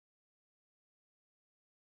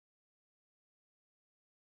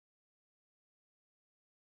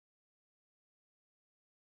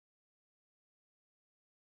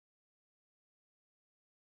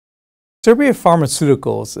Servier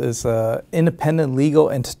Pharmaceuticals is an independent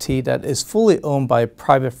legal entity that is fully owned by a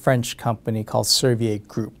private French company called Servier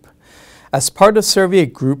Group. As part of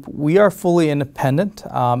Servier Group, we are fully independent.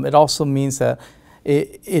 It also means that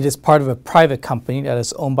it is part of a private company that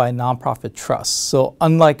is owned by a nonprofit trust. So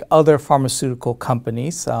unlike other pharmaceutical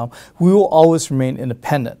companies, we will always remain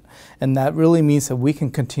independent. And that really means that we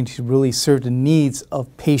can continue to really serve the needs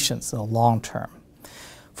of patients in the long term.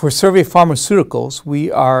 For Servier Pharmaceuticals,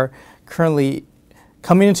 we are currently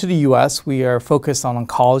coming into the U.S. We are focused on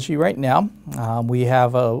oncology right now. We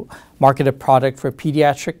have a marketed product for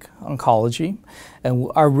pediatric oncology,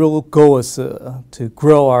 and our real goal is to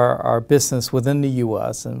grow our business within the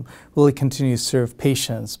U.S. and really continue to serve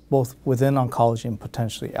patients both within oncology and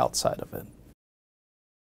potentially outside of it.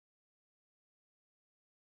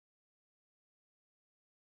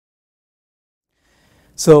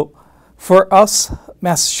 So for us,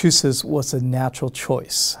 Massachusetts was a natural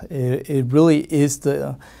choice. It really is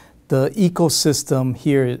the ecosystem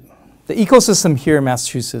here. The ecosystem here in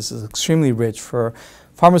Massachusetts is extremely rich for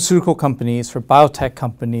pharmaceutical companies, for biotech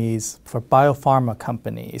companies, for biopharma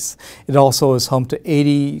companies. It also is home to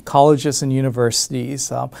 80 colleges and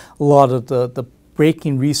universities. A lot of the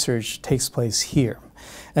breaking research takes place here.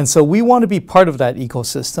 And so we want to be part of that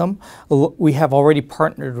ecosystem. We have already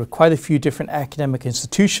partnered with quite a few different academic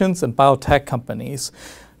institutions and biotech companies.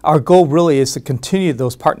 Our goal really is to continue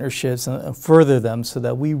those partnerships and further them so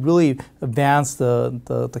that we really advance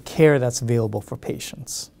the care that's available for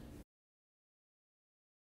patients.